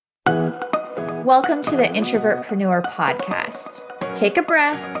Welcome to the Introvertpreneur podcast. Take a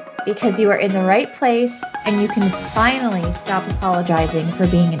breath because you are in the right place and you can finally stop apologizing for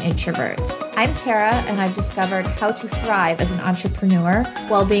being an introvert. I'm Tara and I've discovered how to thrive as an entrepreneur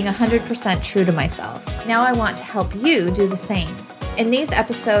while being 100% true to myself. Now I want to help you do the same. In these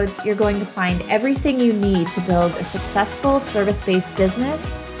episodes, you're going to find everything you need to build a successful service-based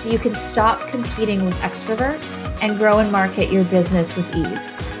business so you can stop competing with extroverts and grow and market your business with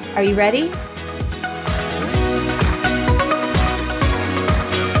ease. Are you ready?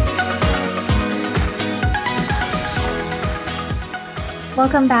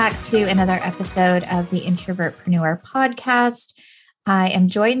 Welcome back to another episode of the Introvertpreneur podcast. I am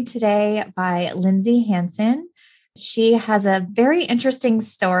joined today by Lindsay Hansen. She has a very interesting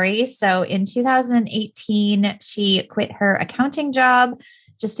story. So in 2018, she quit her accounting job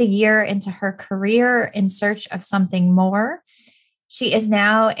just a year into her career in search of something more. She is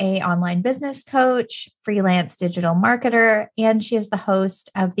now an online business coach, freelance digital marketer, and she is the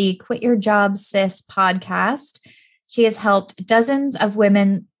host of the Quit Your Job Sis podcast. She has helped dozens of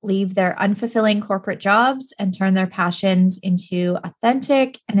women leave their unfulfilling corporate jobs and turn their passions into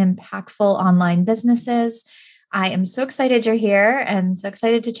authentic and impactful online businesses. I am so excited you're here and so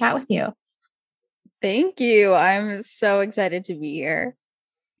excited to chat with you. Thank you. I'm so excited to be here.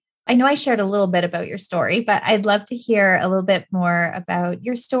 I know I shared a little bit about your story, but I'd love to hear a little bit more about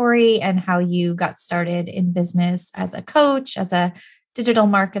your story and how you got started in business as a coach, as a digital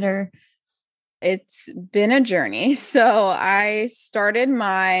marketer. It's been a journey. So I started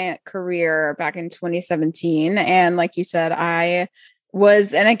my career back in 2017. And like you said, I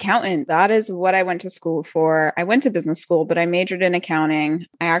was an accountant. That is what I went to school for. I went to business school, but I majored in accounting.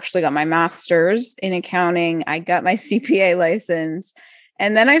 I actually got my master's in accounting. I got my CPA license.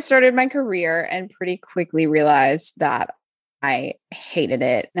 And then I started my career and pretty quickly realized that I hated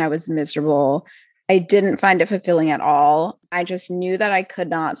it and I was miserable. I didn't find it fulfilling at all. I just knew that I could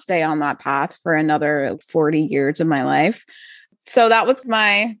not stay on that path for another 40 years of my life. So that was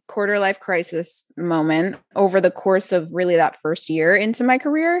my quarter life crisis moment over the course of really that first year into my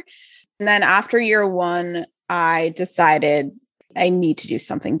career. And then after year one, I decided I need to do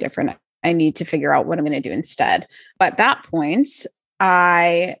something different. I need to figure out what I'm going to do instead. But at that point,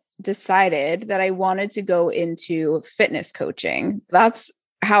 I decided that I wanted to go into fitness coaching. That's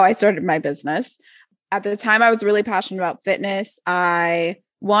how I started my business. At the time, I was really passionate about fitness. I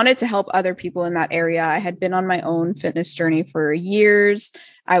wanted to help other people in that area. I had been on my own fitness journey for years.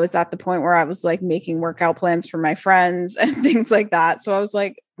 I was at the point where I was like making workout plans for my friends and things like that. So I was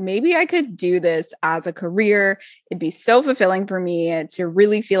like, maybe I could do this as a career. It'd be so fulfilling for me to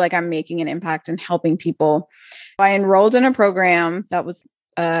really feel like I'm making an impact and helping people. I enrolled in a program that was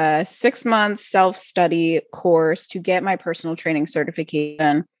a 6-month self-study course to get my personal training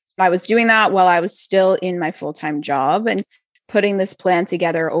certification. I was doing that while I was still in my full-time job and putting this plan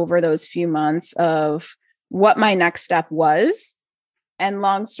together over those few months of what my next step was. And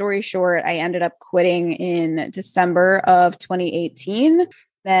long story short, I ended up quitting in December of 2018.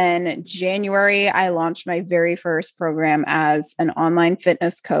 Then January, I launched my very first program as an online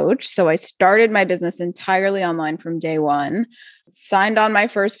fitness coach. So I started my business entirely online from day one, signed on my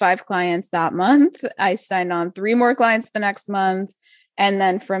first 5 clients that month. I signed on 3 more clients the next month. And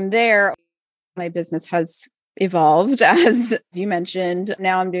then from there, my business has evolved, as you mentioned.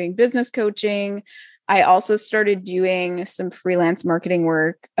 Now I'm doing business coaching. I also started doing some freelance marketing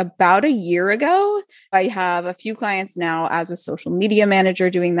work about a year ago. I have a few clients now as a social media manager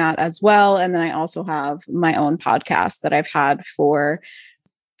doing that as well. And then I also have my own podcast that I've had for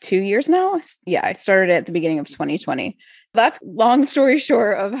 2 years now. Yeah, I started it at the beginning of 2020. That's long story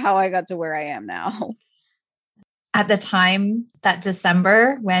short of how I got to where I am now. At the time, that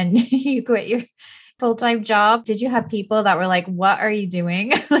December, when you quit your full-time job, did you have people that were like, what are you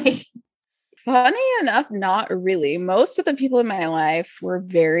doing? Funny enough, not really. Most of the people in my life were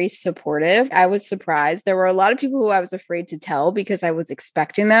very supportive. I was surprised. There were a lot of people who I was afraid to tell because I was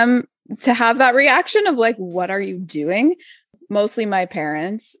expecting them to have that reaction of like, what are you doing? Mostly my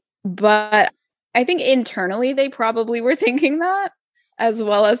parents. But I think internally, they probably were thinking that, as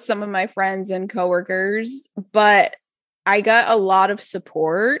well as some of my friends and coworkers. But I got a lot of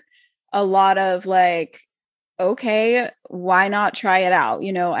support, a lot of like, okay, why not try it out?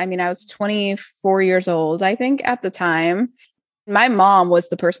 I was 24 years old, I think, at the time. My mom was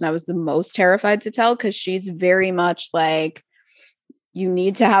the person I was the most terrified to tell because she's very much like, you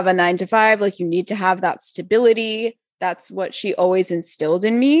need to have a 9 to 5, like you need to have that stability. That's what she always instilled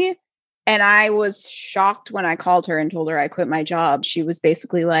in me. And I was shocked when I called her and told her I quit my job. She was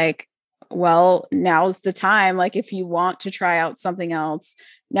basically like, well, now's the time. Like, if you want to try out something else,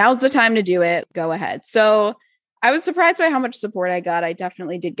 now's the time to do it. Go ahead. So I was surprised by how much support I got. I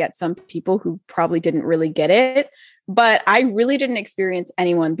definitely did get some people who probably didn't really get it, but I really didn't experience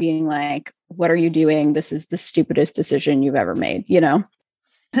anyone being like, what are you doing? This is the stupidest decision you've ever made, you know?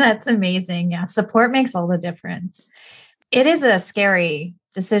 That's amazing. Yeah. Support makes all the difference. It is a scary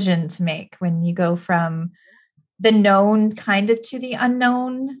decision to make when you go from the known kind of to the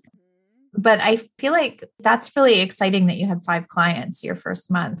unknown. But I feel like that's really exciting that you had 5 clients your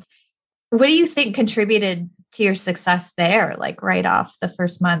first month. What do you think contributed to your success there, like right off the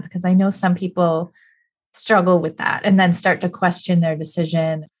first month? Because I know some people struggle with that and then start to question their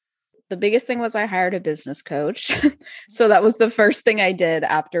decision. The biggest thing was I hired a business coach. So that was the first thing I did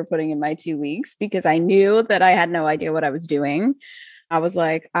after putting in my 2 weeks, because I knew that I had no idea what I was doing. I was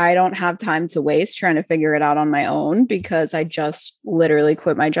like, I don't have time to waste trying to figure it out on my own, because I just literally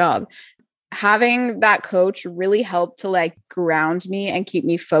quit my job. Having that coach really helped to like ground me and keep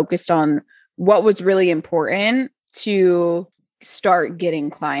me focused on what was really important to start getting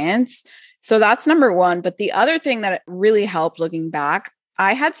clients. So that's number one. But the other thing that really helped looking back,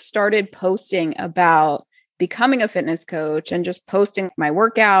 I had started posting about becoming a fitness coach and just posting my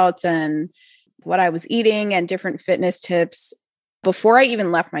workouts and what I was eating and different fitness tips before I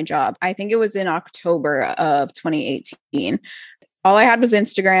even left my job. I think it was in October of 2018. All I had was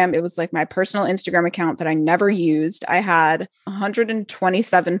Instagram. It was like my personal Instagram account that I never used. I had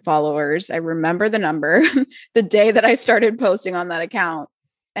 127 followers. I remember the number, the day that I started posting on that account.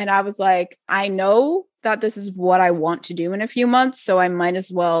 And I was like, I know that this is what I want to do in a few months, so I might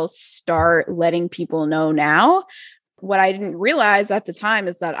as well start letting people know now. What I didn't realize at the time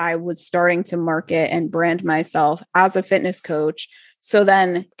is that I was starting to market and brand myself as a fitness coach. So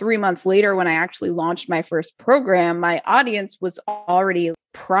then 3 months later, when I actually launched my first program, my audience was already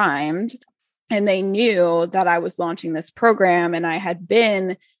primed and they knew that I was launching this program, and I had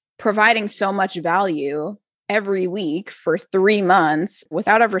been providing so much value every week for 3 months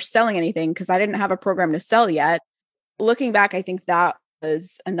without ever selling anything, because I didn't have a program to sell yet. Looking back, I think that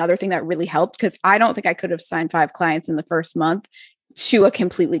was another thing that really helped, because I don't think I could have signed 5 clients in the first month to a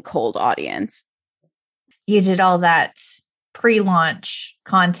completely cold audience. You did all that pre-launch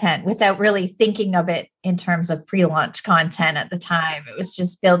content without really thinking of it in terms of pre-launch content at the time. It was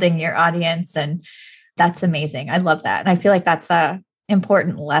just building your audience, and that's amazing. I love that. And I feel like that's a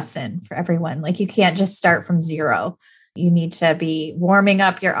important lesson for everyone. Like, you can't just start from zero. You need to be warming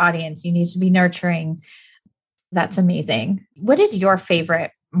up your audience. You need to be nurturing. That's amazing. What is your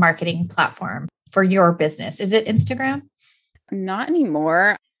favorite marketing platform for your business? Is it Instagram? Not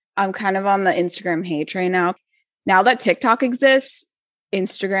anymore. I'm kind of on the Instagram hate train now. Now that TikTok exists,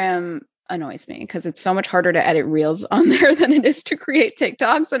 Instagram annoys me because it's so much harder to edit reels on there than it is to create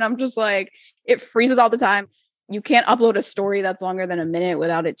TikToks. And I'm just like, it freezes all the time. You can't upload a story that's longer than a minute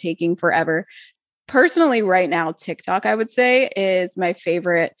without it taking forever. Personally, right now, TikTok, I would say, is my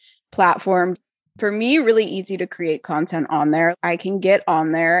favorite platform. For me, really easy to create content on there. I can get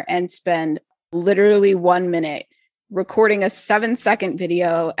on there and spend literally 1 minute recording a 7-second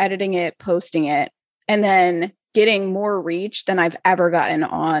video, editing it, posting it, and then getting more reach than I've ever gotten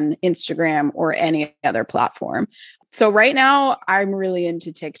on Instagram or any other platform. So right now, I'm really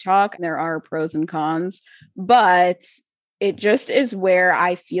into TikTok. There are pros and cons, but it just is where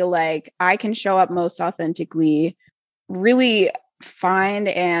I feel like I can show up most authentically, really find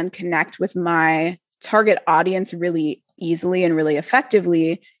and connect with my target audience really easily and really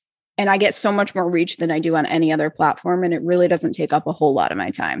effectively. And I get so much more reach than I do on any other platform. And it really doesn't take up a whole lot of my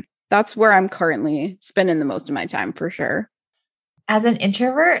time. That's where I'm currently spending the most of my time for sure. As an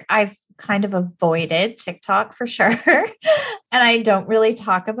introvert, I've kind of avoided TikTok for sure. And I don't really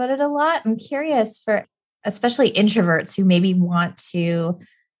talk about it a lot. I'm curious for especially introverts who maybe want to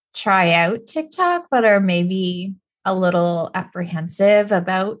try out TikTok, but are maybe a little apprehensive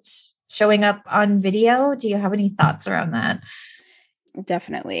about showing up on video. Do you have any thoughts around that?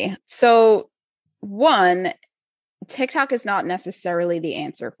 Definitely. So one, TikTok is not necessarily the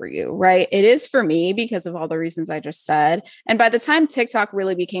answer for you, right? It is for me because of all the reasons I just said. And by the time TikTok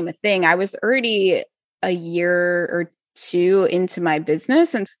really became a thing, I was already a year or two into my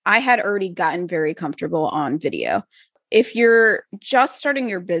business, and I had already gotten very comfortable on video. If you're just starting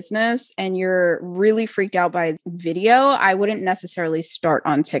your business and you're really freaked out by video, I wouldn't necessarily start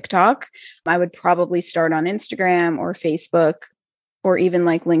on TikTok. I would probably start on Instagram or Facebook or even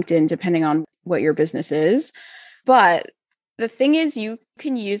like LinkedIn, depending on what your business is. But the thing is, you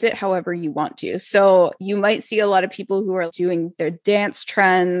can use it however you want to. So you might see a lot of people who are doing their dance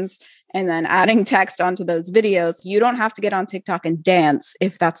trends and then adding text onto those videos. You don't have to get on TikTok and dance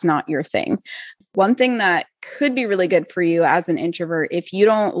if that's not your thing. One thing that could be really good for you as an introvert, if you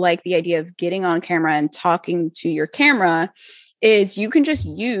don't like the idea of getting on camera and talking to your camera, is you can just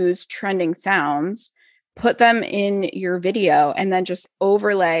use trending sounds, put them in your video, and then just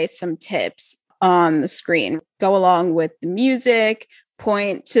overlay some tips on the screen. Go along with the music,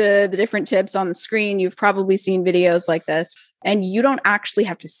 point to the different tips on the screen. You've probably seen videos like this, and you don't actually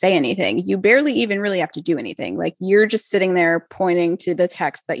have to say anything. You barely even really have to do anything. Like you're just sitting there pointing to the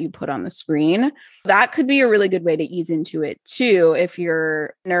text that you put on the screen. That could be a really good way to ease into it too. If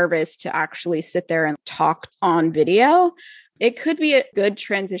you're nervous to actually sit there and talk on video, it could be a good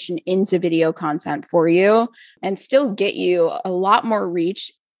transition into video content for you and still get you a lot more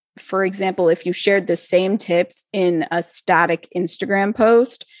reach. For example, if you shared the same tips in a static Instagram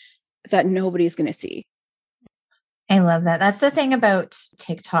post that nobody's going to see. I love that. That's the thing about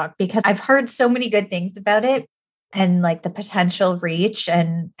TikTok, because I've heard so many good things about it and like the potential reach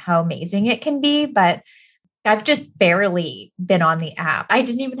and how amazing it can be. But I've just barely been on the app. I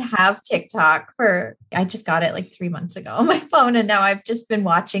didn't even have TikTok I just got it like 3 months ago on my phone. And now I've just been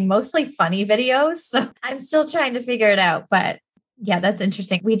watching mostly funny videos. So I'm still trying to figure it out. But yeah, that's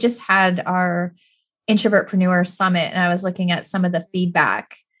interesting. We just had our Introvertpreneur Summit and I was looking at some of the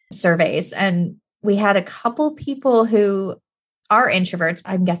feedback surveys, and we had a couple people who are introverts.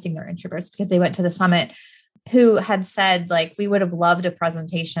 I'm guessing they're introverts because they went to the summit, who had said like, we would have loved a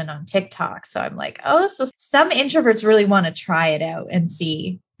presentation on TikTok. So I'm like, oh, so some introverts really want to try it out and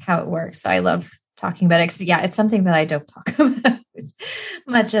see how it works. So I love talking about it. Yeah, it's something that I don't talk about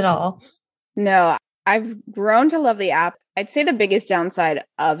much at all. No, I've grown to love the app. I'd say the biggest downside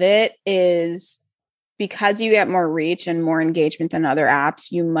of it is because you get more reach and more engagement than other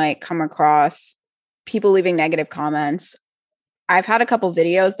apps, you might come across people leaving negative comments. I've had a couple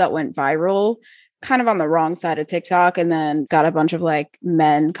videos that went viral kind of on the wrong side of TikTok, and then got a bunch of like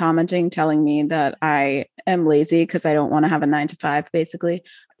men commenting, telling me that I am lazy because I don't want to have a 9 to 5, basically.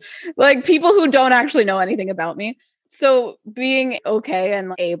 Like people who don't actually know anything about me. So being okay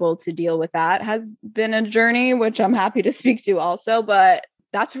and able to deal with that has been a journey, which I'm happy to speak to also. But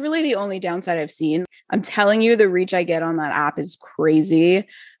that's really the only downside I've seen. I'm telling you, the reach I get on that app is crazy.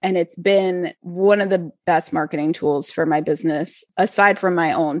 And it's been one of the best marketing tools for my business, aside from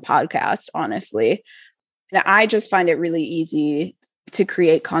my own podcast, honestly. And I just find it really easy to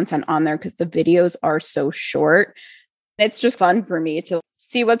create content on there because the videos are so short. It's just fun for me to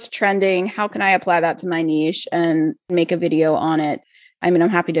see what's trending. How can I apply that to my niche and make a video on it? I mean, I'm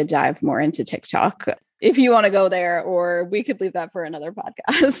happy to dive more into TikTok if you want to go there, or we could leave that for another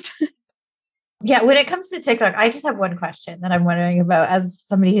podcast. Yeah, when it comes to TikTok, I just have one question that I'm wondering about as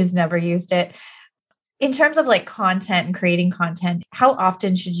somebody who's never used it. In terms of like content and creating content, how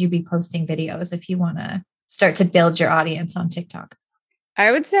often should you be posting videos if you want to start to build your audience on TikTok?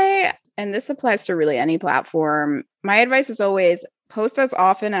 I would say, and this applies to really any platform, my advice is always post as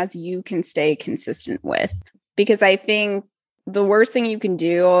often as you can stay consistent with, because I think the worst thing you can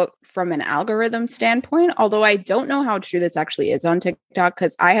do from an algorithm standpoint, although I don't know how true this actually is on TikTok,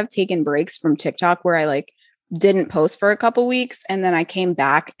 because I have taken breaks from TikTok where I like didn't post for a couple weeks and then I came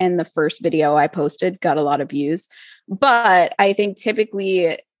back and the first video I posted got a lot of views. But I think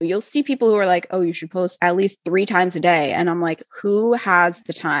typically you'll see people who are like, oh, you should post at least 3 times a day. And I'm like, who has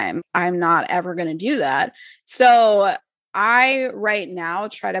the time? I'm not ever going to do that. So I right now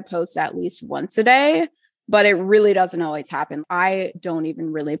try to post at least once a day, but it really doesn't always happen. I don't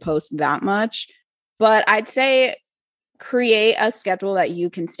even really post that much, but I'd say create a schedule that you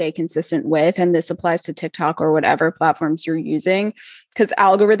can stay consistent with. And this applies to TikTok or whatever platforms you're using, because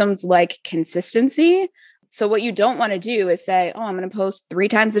algorithms like consistency. So what you don't want to do is say, oh, I'm going to post 3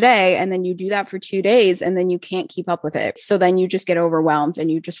 times a day. And then you do that for 2 days and then you can't keep up with it. So then you just get overwhelmed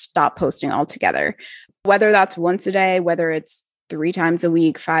and you just stop posting altogether. Whether that's once a day, whether it's 3 times a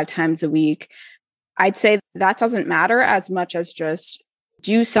week, 5 times a week, I'd say that doesn't matter as much as just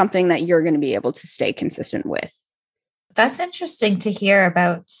do something that you're going to be able to stay consistent with. That's interesting to hear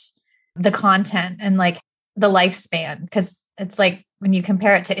about the content and like the lifespan, because it's like when you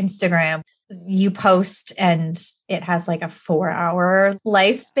compare it to Instagram, you post and it has like a 4-hour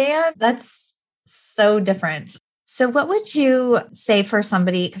lifespan. That's so different. So what would you say for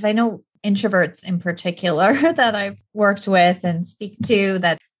somebody, because I know introverts in particular that I've worked with and speak to,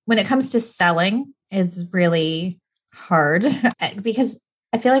 that when it comes to selling is really hard because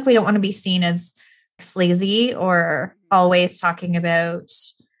I feel like we don't want to be seen as sleazy or always talking about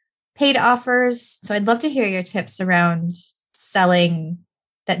paid offers. So I'd love to hear your tips around selling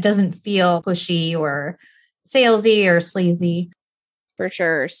that doesn't feel pushy or salesy or sleazy. For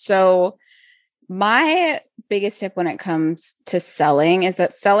sure. So My biggest tip when it comes to selling is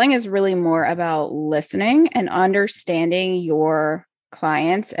that selling is really more about listening and understanding your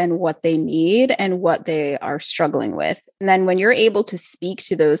clients and what they need and what they are struggling with. And then when you're able to speak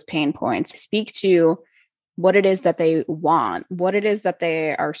to those pain points, speak to what it is that they want, what it is that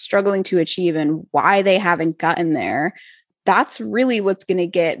they are struggling to achieve, and why they haven't gotten there, that's really what's going to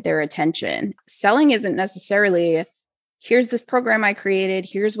get their attention. Selling isn't necessarily, here's this program I created,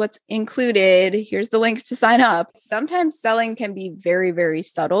 here's what's included, here's the link to sign up. Sometimes selling can be very, very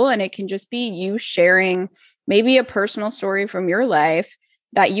subtle, and it can just be you sharing maybe a personal story from your life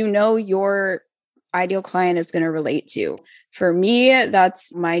that you know your ideal client is going to relate to. For me,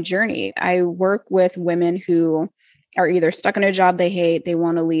 that's my journey. I work with women who are either stuck in a job they hate, they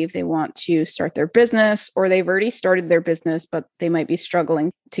want to leave, they want to start their business, or they've already started their business, but they might be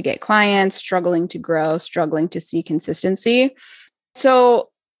struggling to get clients, struggling to grow, struggling to see consistency. So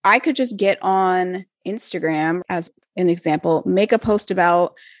I could just get on Instagram as an example, make a post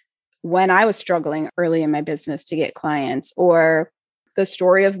about when I was struggling early in my business to get clients, or the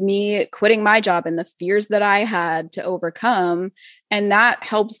story of me quitting my job and the fears that I had to overcome. And that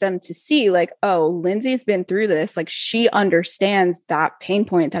helps them to see like, oh, Lindsay's been through this. Like she understands that pain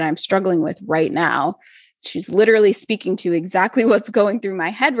point that I'm struggling with right now. She's literally speaking to exactly what's going through my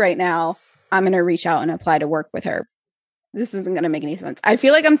head right now. I'm going to reach out and apply to work with her. This isn't going to make any sense. I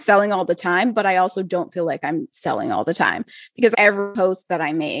feel like I'm selling all the time, but I also don't feel like I'm selling all the time, because every post that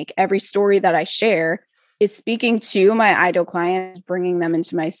I make, every story that I share is speaking to my ideal clients, bringing them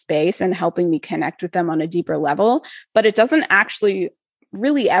into my space and helping me connect with them on a deeper level. But it doesn't actually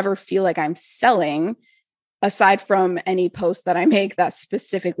really ever feel like I'm selling, aside from any posts that I make that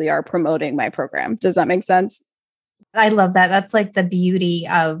specifically are promoting my program. Does that make sense? I love that. That's like the beauty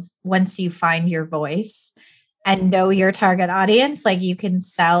of once you find your voice and know your target audience, like you can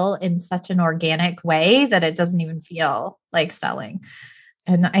sell in such an organic way that it doesn't even feel like selling.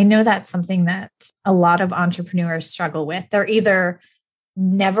 And I know that's something that a lot of entrepreneurs struggle with. They're either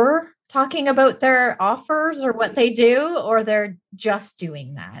never talking about their offers or what they do, or they're just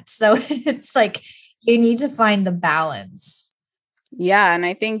doing that. So it's like you need to find the balance. Yeah. And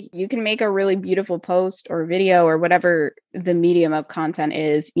I think you can make a really beautiful post or video or whatever the medium of content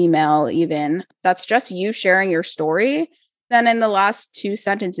is, email even, that's just you sharing your story. Then in the last 2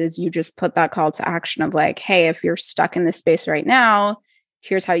 sentences, you just put that call to action of like, hey, if you're stuck in this space right now,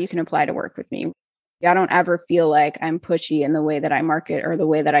 here's how you can apply to work with me. I don't ever feel like I'm pushy in the way that I market or the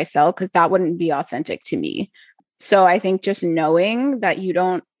way that I sell, because that wouldn't be authentic to me. So I think just knowing that you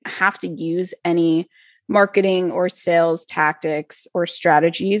don't have to use any marketing or sales tactics or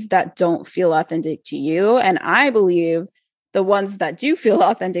strategies that don't feel authentic to you. And I believe the ones that do feel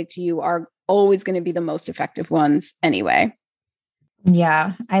authentic to you are always going to be the most effective ones anyway.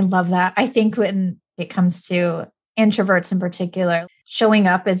 Yeah, I love that. I think when it comes to introverts in particular, showing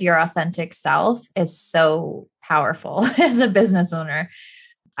up as your authentic self is so powerful as a business owner.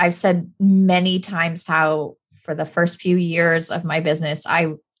 I've said many times how for the first few years of my business,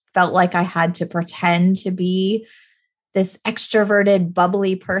 I felt like I had to pretend to be this extroverted,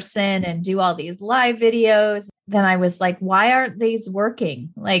 bubbly person and do all these live videos. Then I was like, why aren't these working?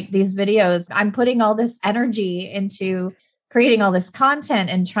 Like these videos, I'm putting all this energy into creating all this content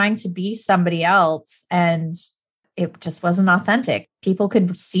and trying to be somebody else. And it just wasn't authentic. People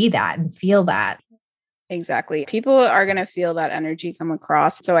could see that and feel that. Exactly. People are going to feel that energy come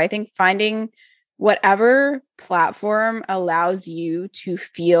across. So I think finding whatever platform allows you to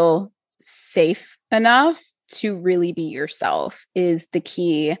feel safe enough to really be yourself is the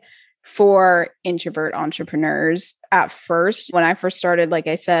key for introvert entrepreneurs. At first, when I first started, like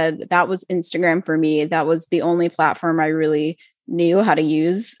I said, that was Instagram for me. That was the only platform I really knew how to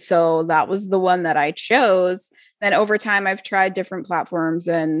use. So that was the one that I chose. Then over time, I've tried different platforms,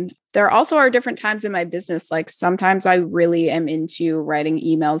 and there also are different times in my business. Like sometimes I really am into writing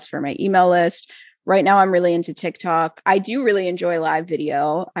emails for my email list. Right now, I'm really into TikTok. I do really enjoy live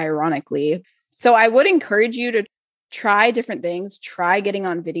video, ironically. So I would encourage you to try different things, try getting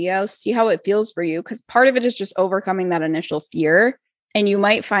on video, see how it feels for you, because part of it is just overcoming that initial fear. And you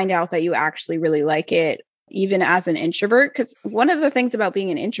might find out that you actually really like it, even as an introvert. Because one of the things about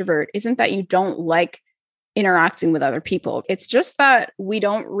being an introvert isn't that you don't like interacting with other people. It's just that we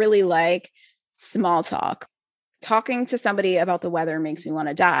don't really like small talk. Talking to somebody about the weather makes me want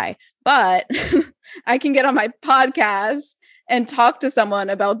to die, but I can get on my podcast and talk to someone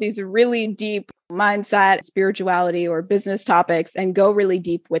about these really deep mindset, spirituality, or business topics and go really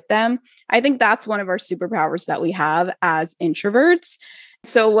deep with them. I think that's one of our superpowers that we have as introverts.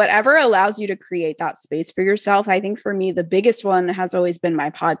 So whatever allows you to create that space for yourself, I think for me, the biggest one has always been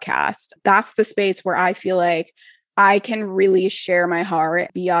my podcast. That's the space where I feel like I can really share my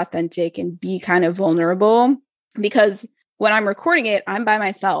heart, be authentic, and be kind of vulnerable. Because when I'm recording it, I'm by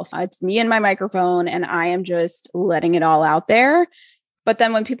myself. It's me and my microphone, and I am just letting it all out there. But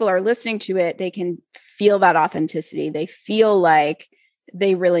then when people are listening to it, they can feel that authenticity. They feel like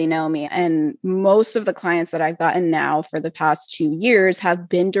they really know me. And most of the clients that I've gotten now for the past 2 years have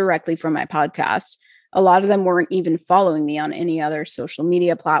been directly from my podcast. A lot of them weren't even following me on any other social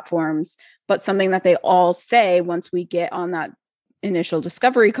media platforms. But something that they all say once we get on that initial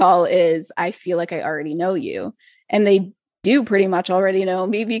discovery call is, I feel like I already know you. And they do pretty much already know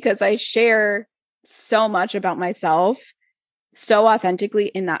me because I share so much about myself so authentically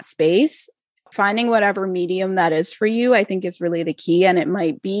in that space. Finding whatever medium that is for you, I think is really the key. And it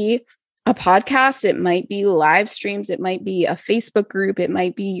might be a podcast, it might be live streams, it might be a Facebook group, it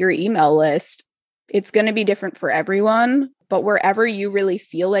might be your email list. It's going to be different for everyone, but wherever you really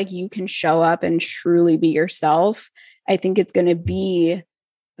feel like you can show up and truly be yourself, I think it's going to be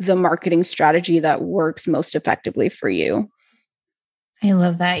the marketing strategy that works most effectively for you. I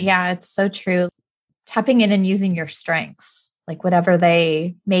love that. Yeah, it's so true. Tapping in and using your strengths, like whatever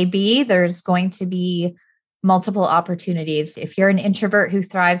they may be, there's going to be multiple opportunities. If you're an introvert who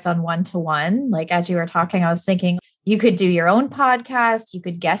thrives on one-to-one, like as you were talking, I was thinking you could do your own podcast, you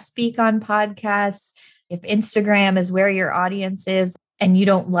could guest speak on podcasts. If Instagram is where your audience is and you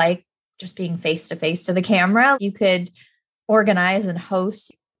don't like just being face-to-face to the camera, you could organize and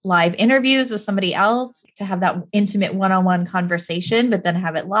host live interviews with somebody else to have that intimate one-on-one conversation, but then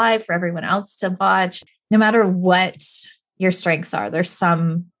have it live for everyone else to watch. No matter what your strengths are, there's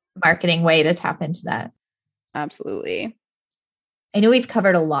some marketing way to tap into that. Absolutely. I know we've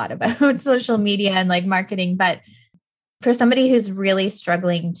covered a lot about social media and like marketing, but for somebody who's really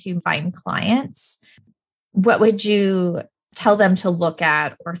struggling to find clients, what would you tell them to look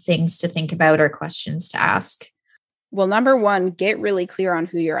at or things to think about or questions to ask? Well, number one, get really clear on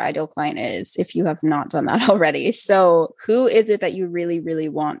who your ideal client is if you have not done that already. So who is it that you really, really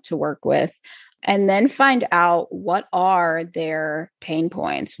want to work with? And then find out what are their pain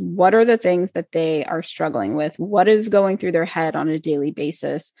points? What are the things that they are struggling with? What is going through their head on a daily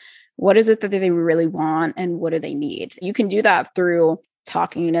basis? What is it that they really want and what do they need? You can do that through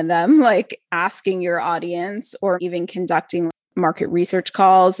talking to them, like asking your audience or even conducting market research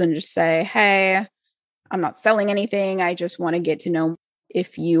calls and just say, hey, I'm not selling anything. I just want to get to know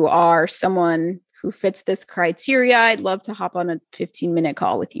if you are someone who fits this criteria. I'd love to hop on a 15-minute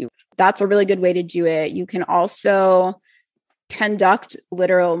call with you. That's a really good way to do it. You can also conduct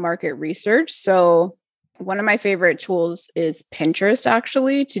literal market research. So one of my favorite tools is Pinterest,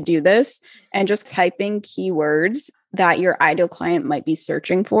 actually, to do this, and just typing keywords that your ideal client might be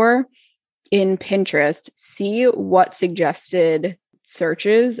searching for in Pinterest. See what suggested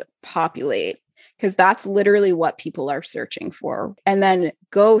searches populate, because that's literally what people are searching for. And then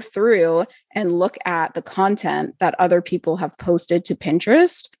go through and look at the content that other people have posted to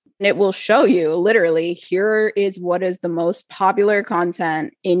Pinterest. And it will show you literally, here is what is the most popular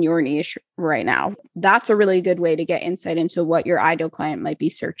content in your niche right now. That's a really good way to get insight into what your ideal client might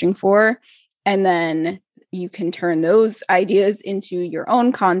be searching for. And then you can turn those ideas into your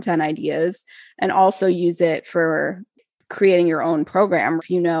own content ideas and also use it for creating your own program.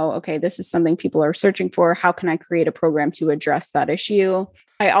 If you know, okay, this is something people are searching for, how can I create a program to address that issue?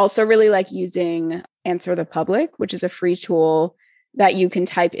 I also really like using Answer the Public, which is a free tool that you can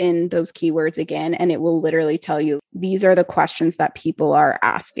type in those keywords again, and it will literally tell you, these are the questions that people are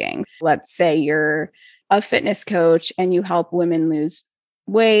asking. Let's say you're a fitness coach and you help women lose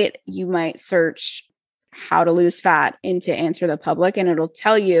weight. You might search how to lose fat into Answer the Public, and it'll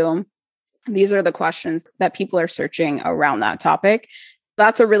tell you, these are the questions that people are searching around that topic.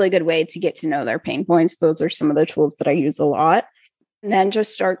 That's a really good way to get to know their pain points. Those are some of the tools that I use a lot. And then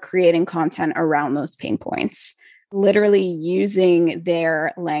just start creating content around those pain points, literally using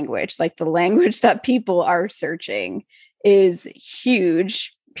their language. Like the language that people are searching is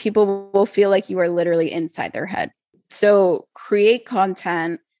huge. People will feel like you are literally inside their head. So create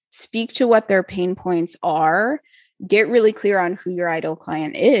content, speak to what their pain points are, get really clear on who your ideal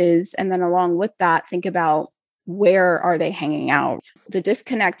client is. And then along with that, think about, where are they hanging out? The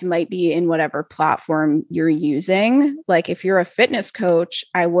disconnect might be in whatever platform you're using. Like if you're a fitness coach,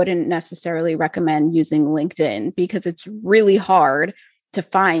 I wouldn't necessarily recommend using LinkedIn because it's really hard to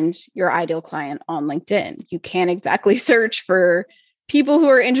find your ideal client on LinkedIn. You can't exactly search for people who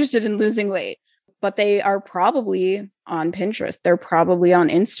are interested in losing weight, but they are probably on Pinterest. They're probably on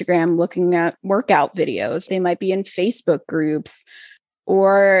Instagram looking at workout videos. They might be in Facebook groups,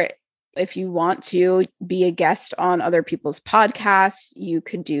 Or if you want to be a guest on other people's podcasts, you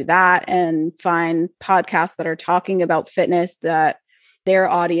could do that and find podcasts that are talking about fitness that their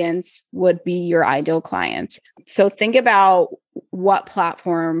audience would be your ideal clients. So think about what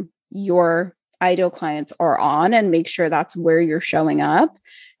platform your ideal clients are on and make sure that's where you're showing up.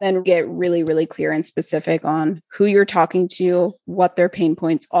 Then get really, really clear and specific on who you're talking to, what their pain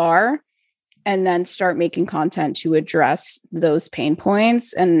points are, and then start making content to address those pain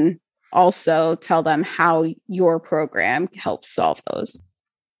points and also tell them how your program helps solve those.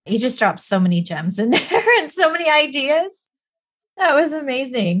 You just dropped so many gems in there and so many ideas. That was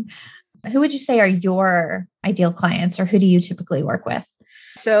amazing. Who would you say are your ideal clients, or who do you typically work with?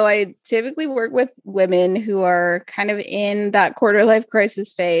 So I typically work with women who are kind of in that quarter life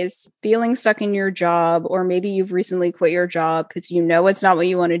crisis phase, feeling stuck in your job, or maybe you've recently quit your job because you know it's not what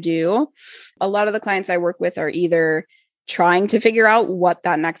you want to do. A lot of the clients I work with are either trying to figure out what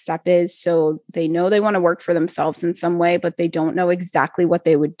that next step is. So they know they want to work for themselves in some way, but they don't know exactly what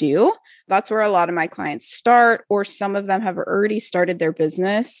they would do. That's where a lot of my clients start, or some of them have already started their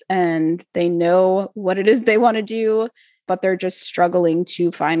business and they know what it is they want to do, but they're just struggling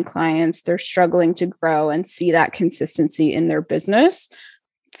to find clients. They're struggling to grow and see that consistency in their business.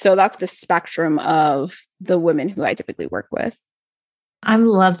 So that's the spectrum of the women who I typically work with. I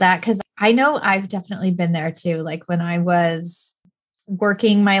love that, because I know I've definitely been there too. Like when I was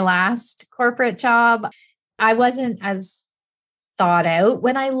working my last corporate job, I wasn't as thought out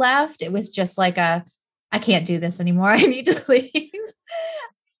when I left. It was just like I can't do this anymore. I need to leave.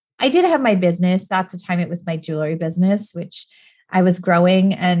 I did have my business. At the time, it was my jewelry business, which I was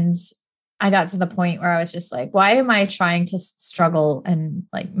growing. And I got to the point where I was just like, why am I trying to struggle and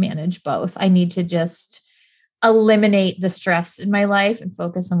like manage both? I need to just eliminate the stress in my life and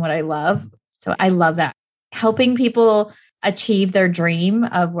focus on what I love. So I love that. Helping people achieve their dream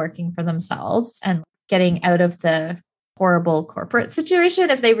of working for themselves and getting out of the horrible corporate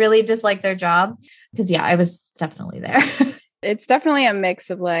situation if they really dislike their job. Because yeah, I was definitely there. It's definitely a mix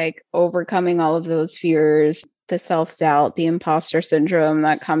of like overcoming all of those fears, the self-doubt, the imposter syndrome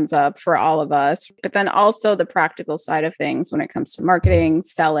that comes up for all of us, but then also the practical side of things when it comes to marketing,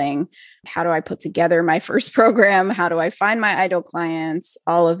 selling. How do I put together my first program? How do I find my ideal clients?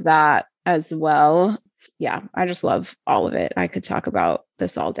 All of that as well. Yeah, I just love all of it. I could talk about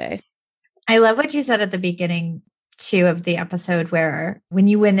this all day. I love what you said at the beginning too of the episode, where when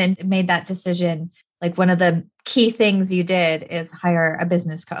you went and made that decision, like one of the key things you did is hire a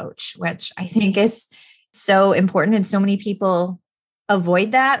business coach, which I think is so important. And so many people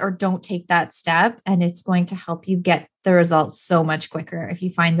avoid that or don't take that step. And it's going to help you get the results so much quicker if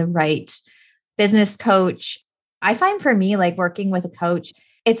you find the right business coach. I find for me, like working with a coach,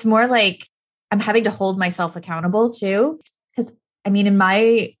 it's more like I'm having to hold myself accountable too. Because I mean, in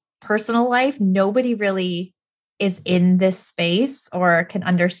my personal life, nobody really is in this space or can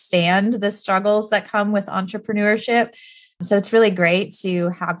understand the struggles that come with entrepreneurship. So it's really great to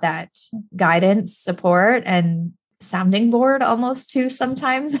have that guidance, support, and sounding board almost too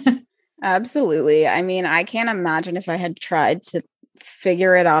sometimes. Absolutely. I mean, I can't imagine if I had tried to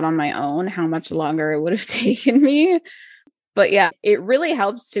figure it out on my own, how much longer it would have taken me. But yeah, it really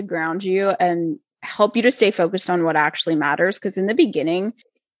helps to ground you and help you to stay focused on what actually matters. Because in the beginning,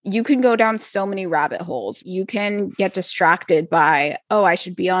 you can go down so many rabbit holes. You can get distracted by, oh, I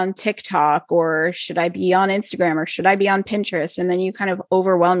should be on TikTok, or should I be on Instagram, or should I be on Pinterest? And then you kind of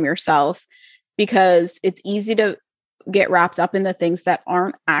overwhelm yourself because it's easy to get wrapped up in the things that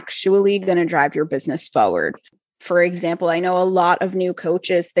aren't actually going to drive your business forward. For example, I know a lot of new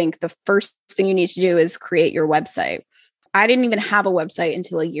coaches think the first thing you need to do is create your website. I didn't even have a website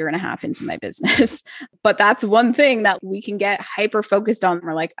until a year and a half into my business. But that's one thing that we can get hyper focused on.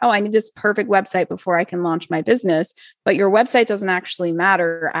 We're like, oh, I need this perfect website before I can launch my business. But your website doesn't actually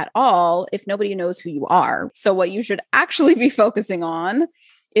matter at all if nobody knows who you are. So what you should actually be focusing on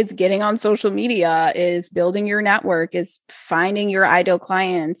is getting on social media, is building your network, is finding your ideal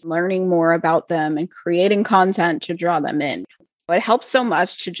clients, learning more about them, and creating content to draw them in. It helps so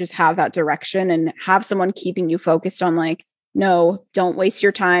much to just have that direction and have someone keeping you focused on like, no, don't waste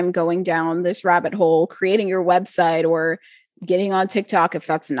your time going down this rabbit hole, creating your website or getting on TikTok if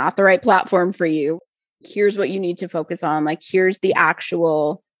that's not the right platform for you. Here's what you need to focus on. Like, here's the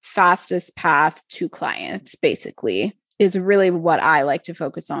actual fastest path to clients, basically, is really what I like to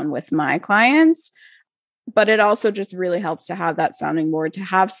focus on with my clients. But it also just really helps to have that sounding board, to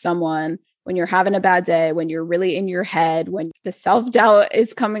have someone when you're having a bad day, when you're really in your head, when the self-doubt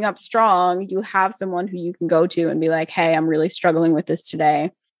is coming up strong, you have someone who you can go to and be like, hey, I'm really struggling with this today.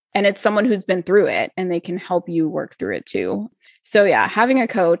 And it's someone who's been through it and they can help you work through it too. So yeah, having a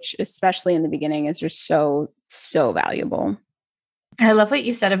coach, especially in the beginning, is just so valuable. I love what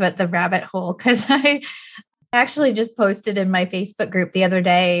you said about the rabbit hole, because I actually just posted in my Facebook group the other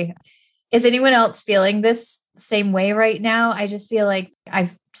day. Is anyone else feeling this same way right now? I just feel like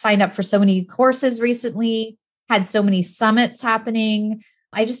I've signed up for so many courses recently, had so many summits happening.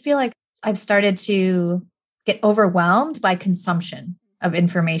 I just feel like I've started to get overwhelmed by consumption of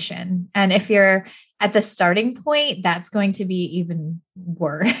information. And if you're at the starting point, that's going to be even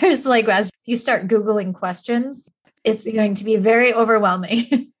worse. Like as you start Googling questions, it's going to be very overwhelming.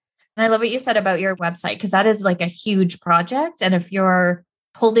 And I love what you said about your website, because that is like a huge project. And if you're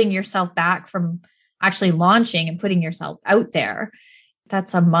holding yourself back from actually launching and putting yourself out there,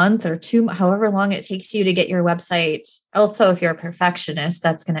 that's a month or two, however long it takes you to get your website. Also, if you're a perfectionist,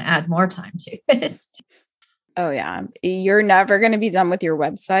 that's going to add more time to it. Oh yeah. You're never going to be done with your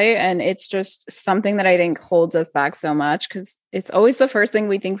website. And it's just something that I think holds us back so much, because it's always the first thing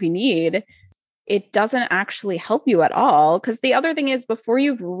we think we need. It doesn't actually help you at all. Because the other thing is, before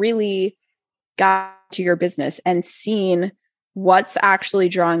you've really got to your business and seen what's actually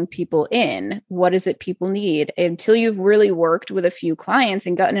drawing people in, what is it people need, until you've really worked with a few clients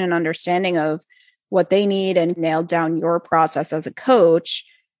and gotten an understanding of what they need and nailed down your process as a coach,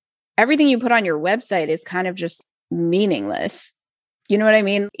 everything you put on your website is kind of just meaningless. You know what I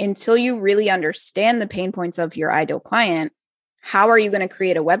mean? Until you really understand the pain points of your ideal client, how are you going to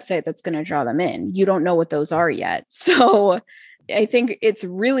create a website that's going to draw them in? You don't know what those are yet. So I think it's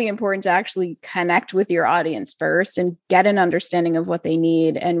really important to actually connect with your audience first and get an understanding of what they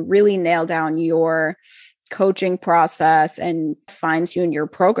need and really nail down your coaching process and fine tune your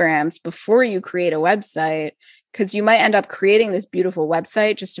programs before you create a website. Because you might end up creating this beautiful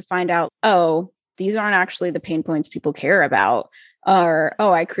website just to find out, oh, these aren't actually the pain points people care about. Or,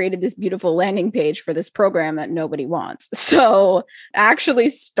 oh, I created this beautiful landing page for this program that nobody wants. So actually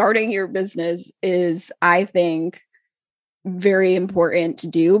starting your business is, I think, very important to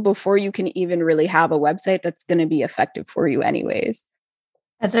do before you can even really have a website that's going to be effective for you anyways.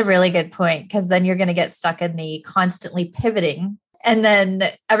 That's a really good point, because then you're going to get stuck in the constantly pivoting. And then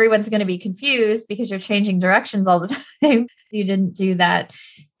everyone's going to be confused because you're changing directions all the time. You didn't do that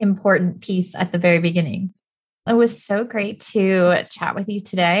important piece at the very beginning. It was so great to chat with you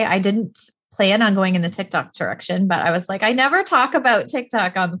today. I didn't plan on going in the TikTok direction, but I was like, I never talk about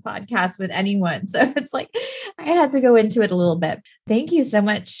TikTok on the podcast with anyone. So it's like, I had to go into it a little bit. Thank you so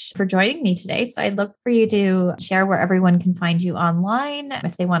much for joining me today. So I'd love for you to share where everyone can find you online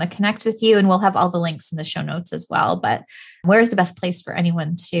if they want to connect with you. And we'll have all the links in the show notes as well. But where's the best place for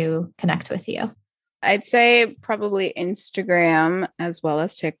anyone to connect with you? I'd say probably Instagram as well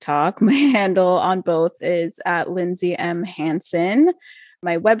as TikTok. My handle on both is at Lindsay M. Hansen.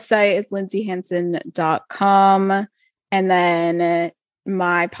 My website is lindsayhansen.com. And then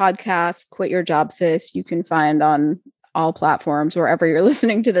my podcast, Quit Your Job Sis, you can find on all platforms, wherever you're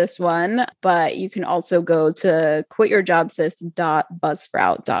listening to this one. But you can also go to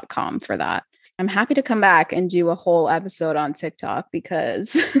quityourjobsis.buzzsprout.com for that. I'm happy to come back and do a whole episode on TikTok,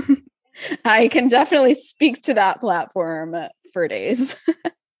 because I can definitely speak to that platform for days.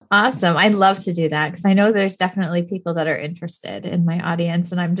 Awesome. I'd love to do that, because I know there's definitely people that are interested in my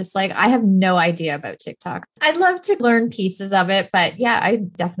audience. And I'm just like, I have no idea about TikTok. I'd love to learn pieces of it, but yeah,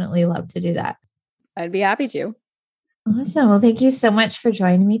 I'd definitely love to do that. I'd be happy to. Awesome. Well, thank you so much for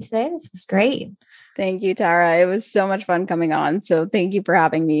joining me today. This was great. Thank you, Tara. It was so much fun coming on. So thank you for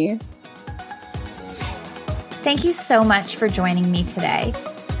having me. Thank you so much for joining me today.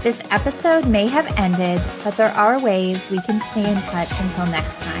 This episode may have ended, but there are ways we can stay in touch until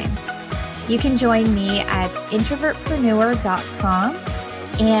next time. You can join me at introvertpreneur.com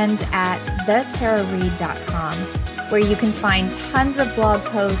and at thetarareed.com, where you can find tons of blog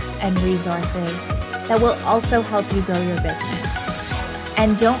posts and resources that will also help you grow your business.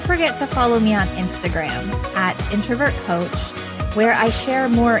 And don't forget to follow me on Instagram at introvertcoach, where I share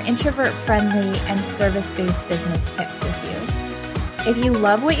more introvert-friendly and service-based business tips with you. If you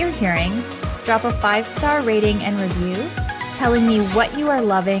love what you're hearing, drop a 5-star rating and review telling me what you are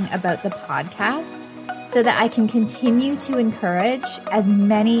loving about the podcast, so that I can continue to encourage as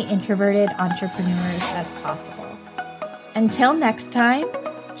many introverted entrepreneurs as possible. Until next time,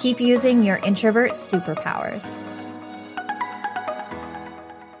 keep using your introvert superpowers.